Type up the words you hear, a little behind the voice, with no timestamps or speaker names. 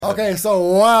Okay,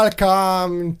 so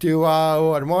welcome to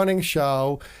our morning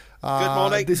show. Good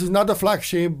morning. This is not the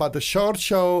flagship, but the short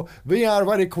show. We are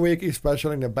very quick,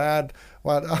 especially in the bed.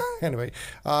 Well, anyway,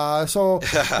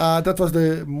 that was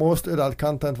the most adult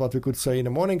content what we could say in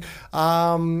the morning.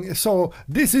 So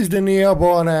this is the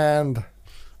newborn and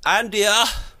Andia.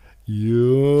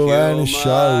 Human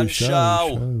show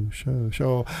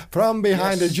Show. from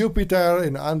behind the Yes. Jupiter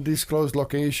in undisclosed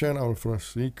location or from a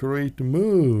secret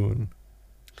moon.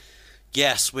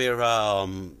 Yes, we're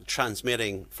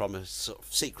transmitting from a sort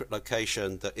of secret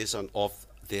location that isn't of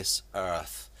this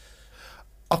earth.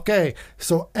 Okay,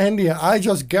 so Andy, I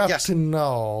just got Yes. to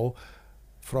know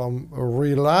from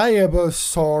reliable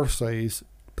sources,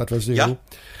 that was you, Yeah.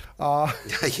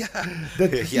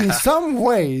 that Yeah. in some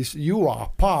ways you are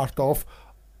part of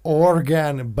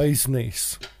organ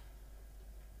business.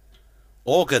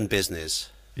 Organ business.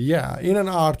 Yeah, in an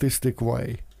artistic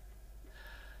way.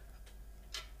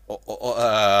 Do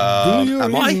you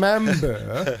Am I?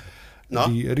 remember No.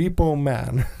 the Repo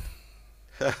Man?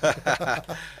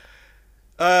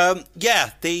 Yeah,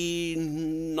 the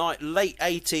late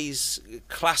 80s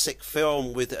classic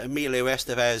film with Emilio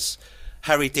Estevez,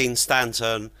 Harry Dean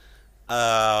Stanton,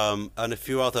 and a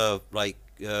few other,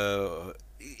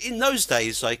 in those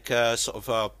days, sort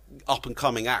of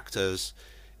up-and-coming actors.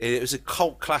 It was a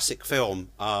cult classic film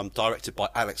directed by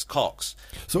Alex Cox.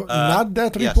 So not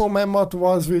that yes. Repo Man what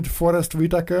was with Forrest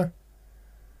Whitaker?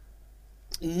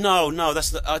 No,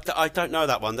 I don't know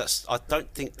that one. I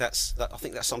think that's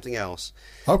something else.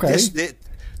 Okay.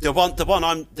 The one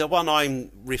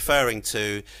I'm referring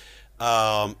to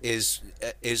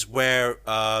is where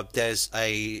there's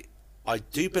I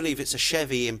do believe it's a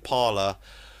Chevy Impala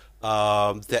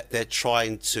that they're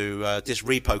trying to this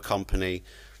repo company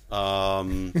are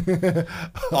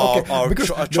because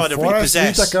trying the to Forrest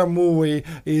repossess. Whitaker movie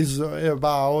is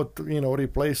about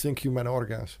replacing human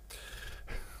organs.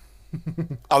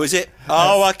 Oh, is it?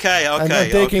 Oh, okay. And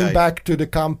then taking okay. back to the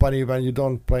company when you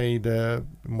don't pay the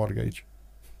mortgage.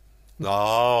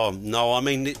 Oh no! I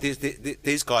mean,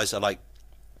 these guys are like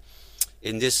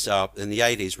in the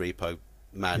 '80s Repo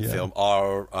Man film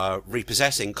are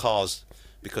repossessing cars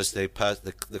because the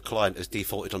client has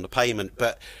defaulted on the payment,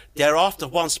 but they're after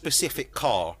one specific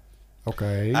car,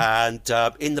 Okay. and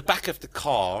in the back of the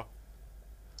car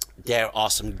there are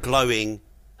some glowing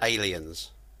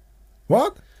aliens.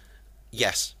 What?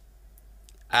 Yes,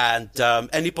 and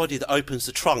anybody that opens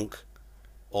the trunk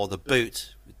or the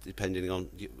boot, depending on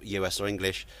US or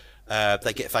English,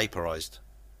 they get vaporized.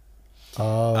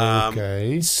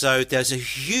 Okay. So there's a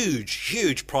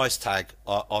huge price tag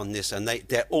on this, and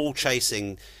they're all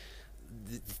chasing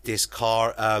this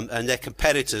car, and their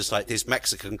competitors, like this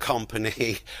Mexican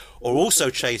company, are also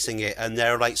chasing it, and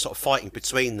they're like sort of fighting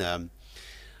between them.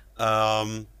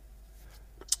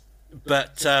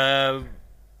 But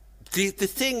the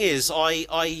thing is, I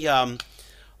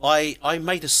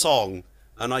made a song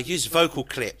and I used vocal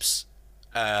clips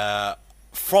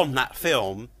from that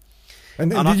film.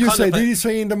 And And did I you kind say? of, Did you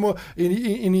say in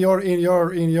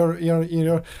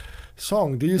your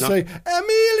song? Did you No. say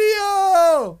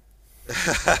Emilio?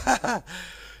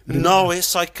 No,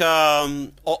 it's like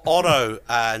Otto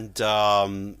and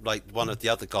like one of the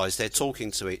other guys. They're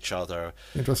talking to each other.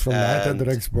 It was from Night at the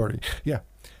And- Rexbury. Yeah.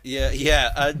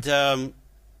 Yeah, and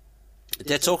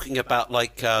they're talking about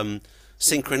like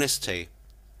synchronicity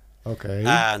Okay.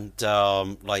 and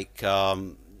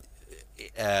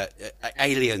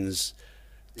aliens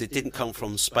that didn't come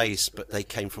from space, but they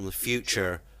came from the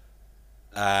future.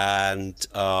 And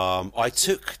I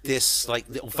took this like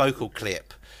little vocal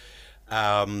clip,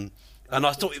 and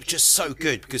I thought it was just so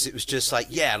good because it was just like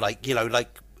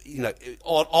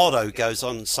Otto goes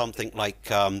on something like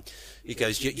he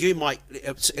goes, you might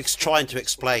it's trying to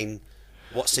explain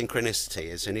what synchronicity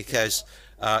is, and he goes,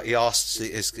 he asks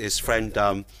his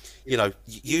friend,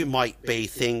 you might be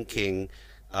thinking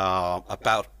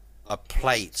about a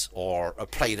plate or a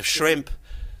plate of shrimp,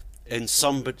 and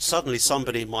suddenly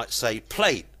somebody might say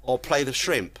plate or plate of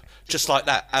shrimp, just like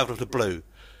that, out of the blue.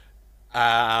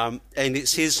 And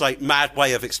it's his like mad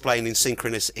way of explaining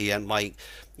synchronicity, and like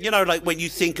when you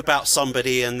think about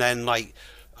somebody and then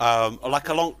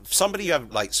somebody you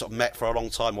haven't like sort of met for a long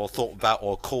time or thought about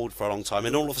or called for a long time,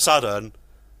 and all of a sudden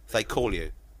they call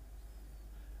you.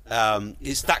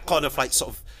 It's that kind of like sort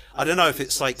of, I don't know if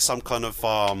it's like some kind of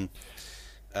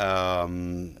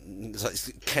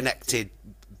connected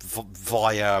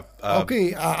via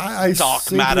Okay, I dark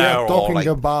think we matter are or talking like-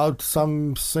 about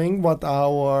something what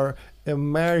our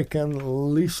American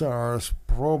listeners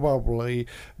probably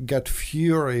get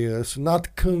furious,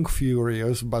 not kung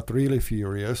furious, but really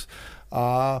furious.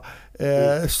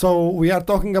 So we are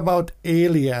talking about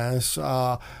aliens,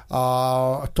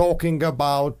 talking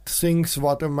about things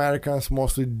what Americans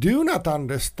mostly do not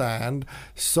understand.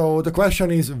 So the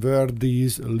question is, were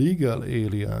these legal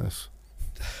aliens?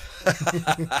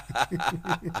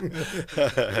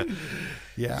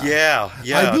 Yeah.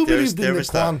 I do believe in the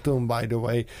quantum, by the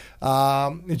way.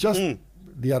 Just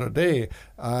the other day,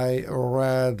 I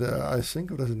read, I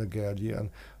think it was in the Guardian,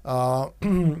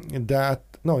 that,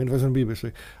 no, it was on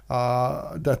BBC,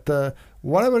 that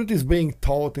whatever it is being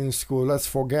taught in school, let's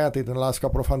forget it in the last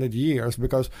couple of 100 years,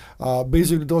 because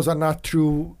basically those are not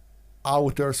true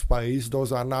outer space.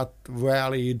 Those are not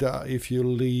valid if you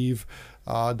leave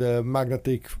the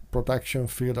magnetic protection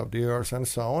field of the Earth and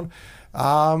so on.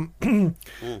 But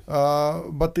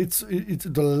it's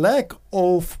the lack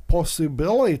of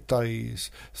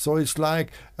possibilities. So it's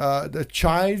like the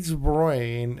child's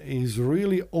brain is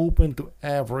really open to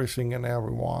everything and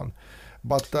everyone,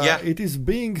 but it is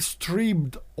being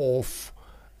stripped of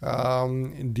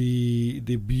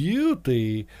the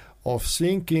beauty of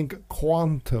thinking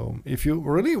quantum. If you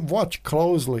really watch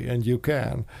closely, and you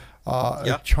can,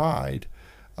 a child,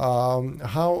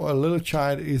 how a little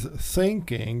child is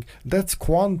thinking, that's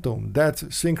quantum, that's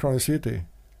synchronicity.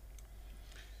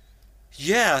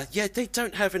 Yeah, they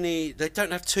don't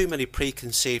have too many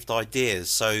preconceived ideas,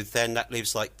 so then that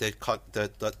leaves like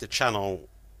the channel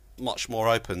much more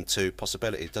open to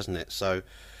possibilities, doesn't it? So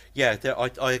yeah,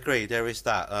 I agree, there is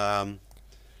that.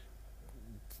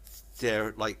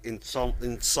 They're like in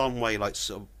some way like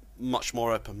sort of much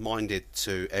more open-minded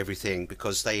to everything,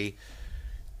 because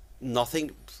nothing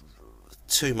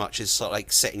too much is sort of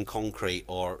like set in concrete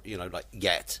or like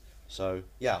yet. So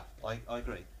yeah, I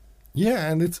agree.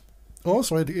 Yeah, and it's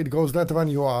also it goes that when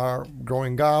you are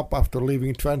growing up after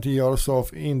living 20 years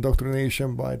of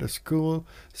indoctrination by the school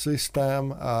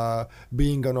system,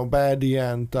 being an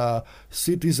obedient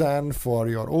citizen for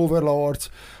your overlords,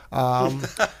 then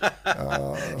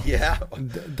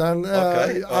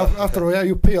after a while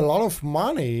you pay a lot of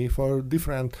money for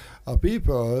different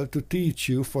people to teach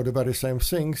you for the very same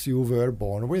things you were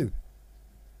born with.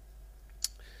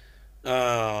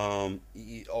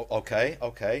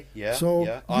 Okay, yeah. So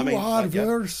yeah. You are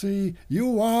worthy,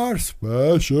 you are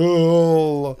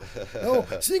special.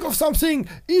 Think of something,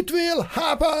 it will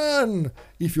happen.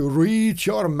 If you reach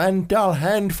your mental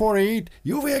hand for it,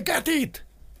 you will get it.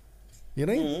 You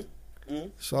know?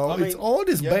 So it's all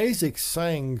these basic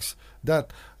things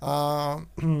that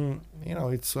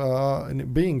it's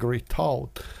being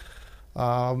retaught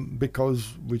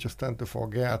because we just tend to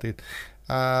forget it.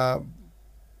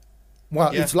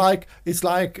 It's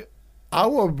like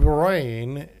our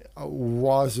brain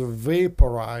was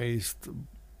vaporized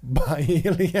by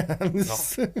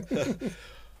aliens.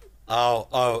 Are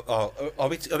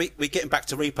we getting back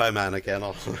to Repo Man again?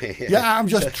 Yeah, I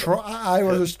was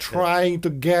just trying to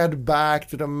get back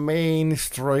to the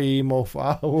mainstream of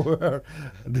our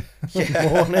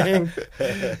morning.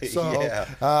 So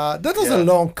that was a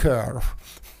long curve.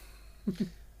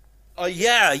 I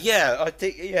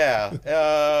think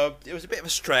it was a bit of a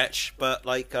stretch, but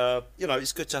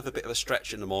it's good to have a bit of a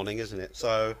stretch in the morning, isn't it?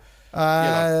 So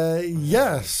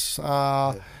yes,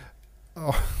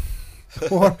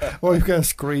 or you can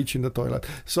screech in the toilet.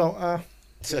 So have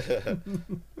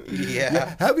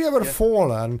you ever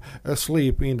fallen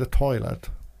asleep in the toilet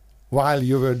while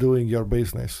you were doing your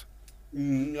business?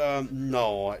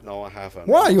 No, I haven't.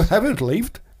 Why, you haven't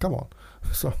lived? Come on.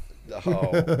 So.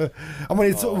 I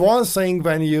mean, it's one thing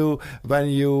when you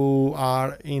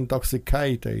are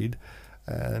intoxicated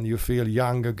and you feel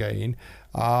young again,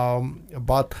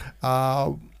 but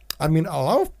I mean, a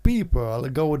lot of people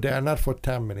go there not for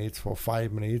 10 minutes, for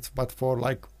 5 minutes, but for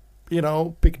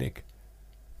picnic.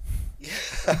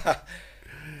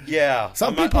 Yeah.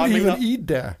 Some people even eat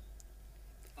there.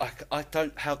 I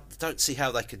don't see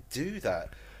how they could do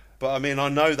that. But I mean, I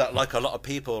know that a lot of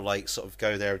people sort of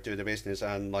go there, do the business,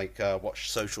 and watch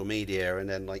social media, and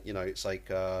then it's like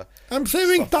I'm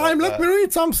saving time. Let me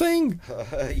read something.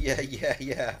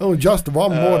 Yeah. Oh, just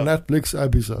one more Netflix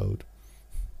episode.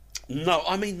 No,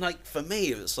 I mean, for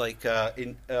me, it was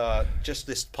in just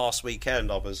this past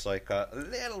weekend, I was a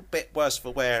little bit worse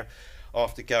for wear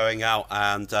after going out,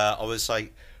 and I was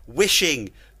wishing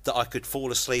that I could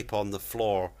fall asleep on the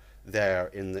floor there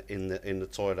in the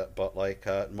toilet, but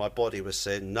my body was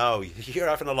saying, no, you're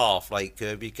having a laugh,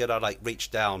 you gotta reach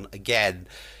down again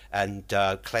and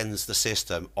cleanse the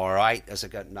system. All right, as I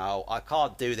go, no, I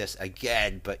can't do this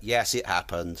again, but yes, it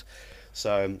happened.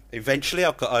 So eventually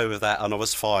I got over that and I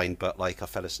was fine, but I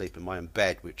fell asleep in my own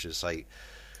bed, which is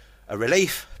a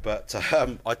relief. But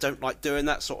I don't like doing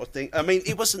that sort of thing. I mean,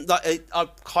 it wasn't that I'm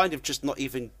kind of just not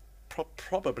even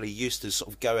probably used to sort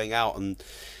of going out, and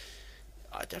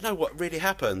I don't know what really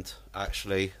happened.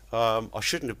 Actually, I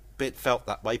shouldn't have felt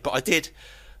that way, but I did,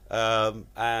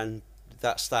 and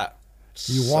that's that.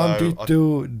 You wanted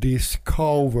to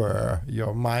discover,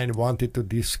 your mind wanted to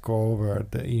discover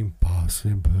the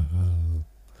impossible.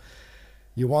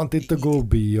 You wanted to go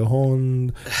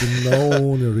beyond the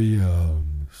known realms.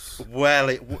 Well,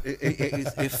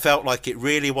 it felt like it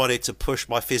really wanted to push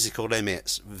my physical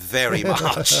limits very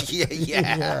much.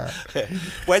 Yeah.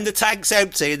 When the tank's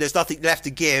empty and there's nothing left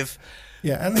to give,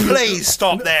 and please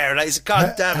stop there.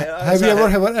 God damn it. Have you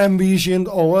ever envisioned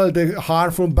all the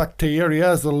harmful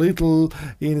bacteria, the little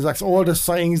insects, all the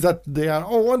sayings that they are,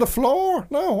 on the floor?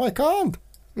 No, I can't.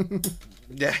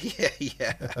 Yeah.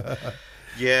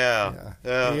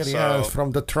 Areas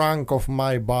from the trunk of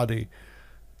my body.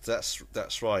 That's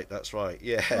right.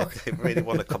 Yeah, okay. They really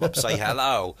want to come up and say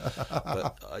hello,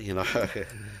 but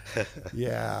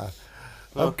Yeah.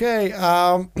 Okay.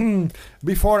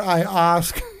 Before I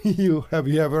ask you, have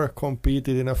you ever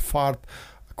competed in a fart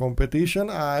competition?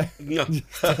 No.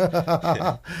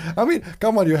 I mean,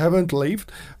 come on, you haven't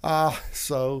lived. I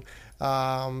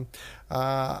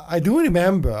do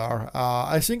remember.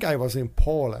 I think I was in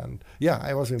Poland. Yeah,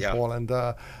 I was in Poland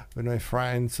with my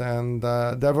friends, and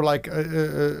they were like,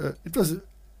 it was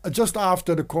just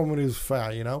after the communist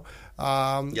fair,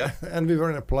 and we were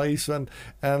in a place, and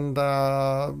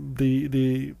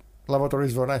the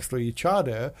lavatories were next to each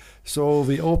other, so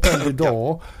we opened the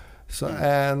door. So,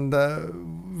 and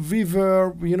we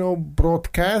were,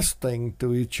 broadcasting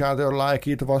to each other like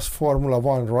it was Formula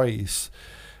One race.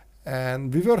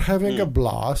 And we were having a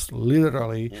blast,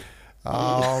 literally.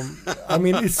 I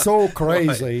mean, it's so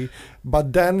crazy. Right.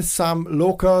 But then some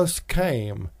locals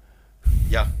came.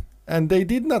 Yeah. And they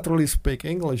did not really speak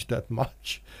English that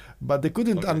much. But they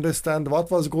couldn't understand what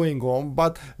was going on.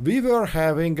 But we were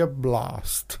having a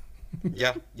blast.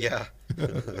 Yeah. Yeah.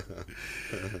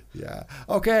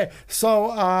 Okay.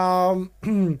 So,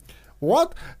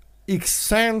 what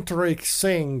eccentric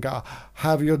thing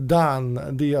have you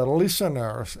done, dear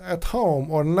listeners, at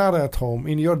home or not at home,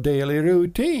 in your daily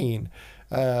routine?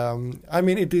 I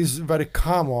mean, it is very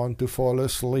common to fall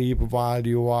asleep while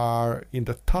you are in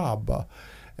the tub.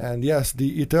 And yes,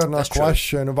 the eternal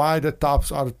question, why the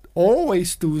tubs are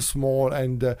always too small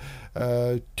and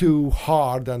too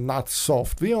hard and not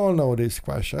soft. We all know these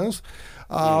questions.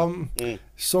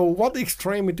 So what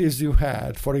extremities you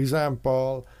had? For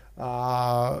example,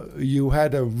 you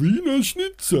had a Wiener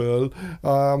Schnitzel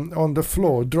on the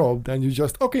floor, dropped, and you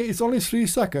just, it's only 3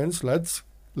 seconds, let's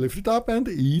lift it up and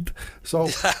eat. So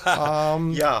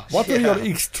what are your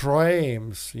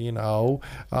extremes,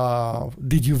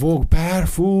 did you walk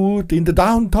barefoot in the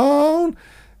downtown?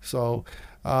 So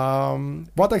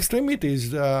what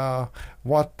extremities,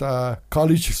 what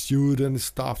college student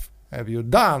stuff have you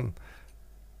done?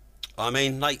 I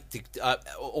mean,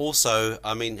 also,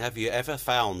 have you ever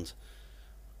found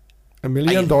 $1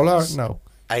 million? No.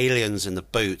 Aliens in the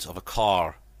boot of a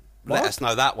car? What? Let us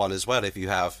know that one as well if you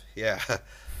have. Yeah.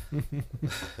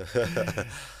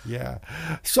 Yeah.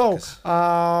 So,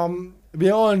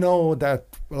 we all know that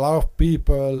a lot of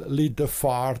people lit the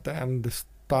fart and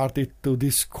started to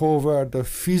discover the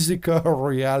physical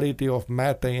reality of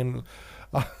methane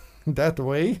that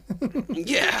way.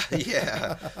 Yeah.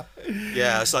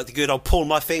 It's like the good old pull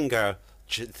my finger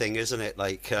thing, isn't it?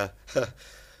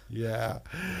 Yeah.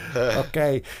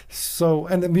 Okay. So,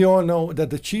 and we all know that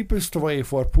the cheapest way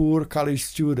for poor college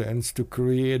students to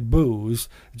create booze,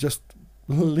 just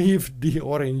leave the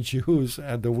orange juice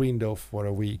at the window for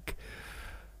a week.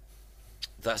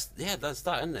 That's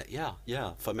that, isn't it?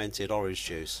 Yeah. Fermented orange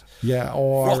juice. Yeah,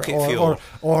 or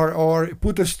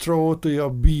put a straw to your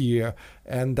beer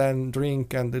and then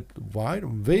drink, and it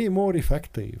way more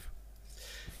effective.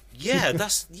 Yeah,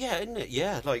 isn't it?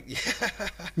 Yeah,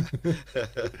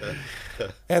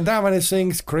 And that many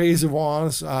things, crazy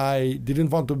ones, I didn't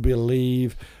want to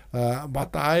believe,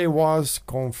 but I was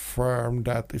confirmed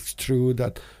that it's true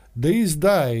that these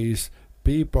days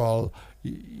people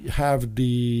have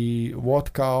the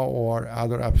vodka or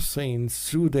other absinthe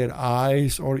through their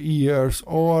eyes or ears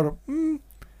or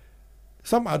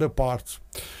some other parts.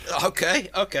 Okay.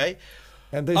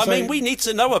 And they we need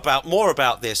to know more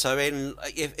about this. I mean,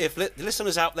 if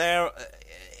listeners out there,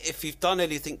 if you've done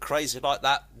anything crazy like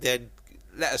that, then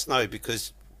let us know,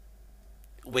 because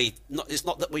it's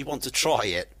not that we want to try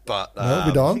it, but No,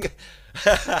 we don't.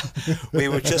 we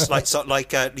would just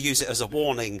use it as a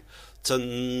warning to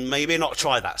maybe not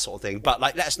try that sort of thing. But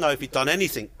let us know if you've done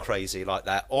anything crazy like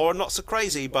that, or not so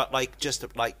crazy, but just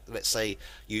let's say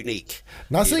unique.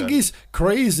 Nothing even. is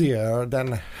crazier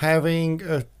than having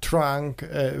a trunk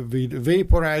with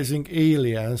vaporizing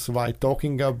aliens while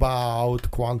talking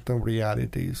about quantum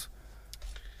realities.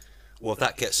 Well,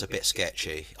 that gets a bit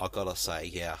sketchy, I've got to say.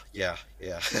 Yeah. Yeah.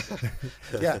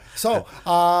 So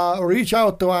reach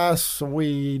out to us.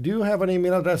 We do have an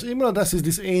email address. Email address is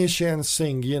this ancient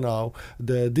thing,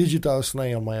 the digital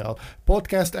snail mail.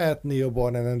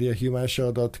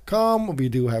 podcast@neobornandandiahumanshow.com. We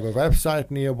do have a website,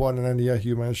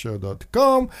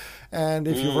 neobornandandiahumanshow.com. And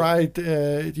if you write,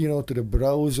 to the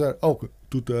browser,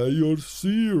 to tell your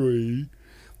Siri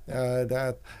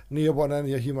that Neoborn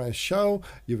and the Human Show,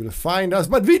 you will find us.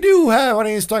 But we do have an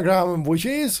Instagram, which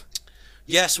is...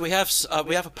 Yes, we have a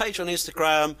page on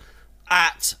Instagram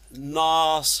at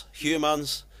NAS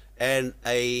Humans,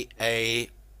 NAAHS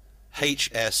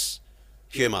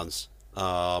Humans.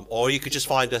 Or you could just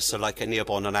find us like a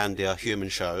Neoborn and Andia Human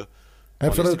Show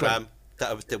Absolutely. on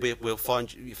Instagram. We'll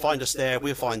find you. Find us there.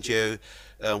 We'll find you.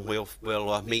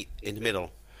 We'll meet in the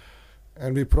middle.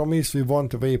 And we promise we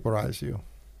won't vaporize you.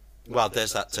 Well,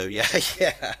 there's that too. Yeah.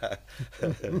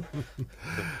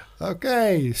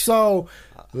 Okay, so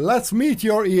let's meet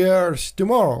your ears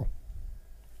tomorrow.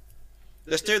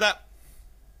 Let's do that.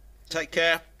 Take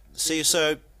care. See you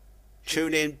soon.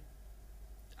 Tune in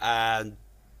and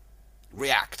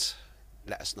react.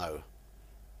 Let us know.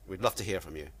 We'd love to hear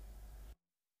from you.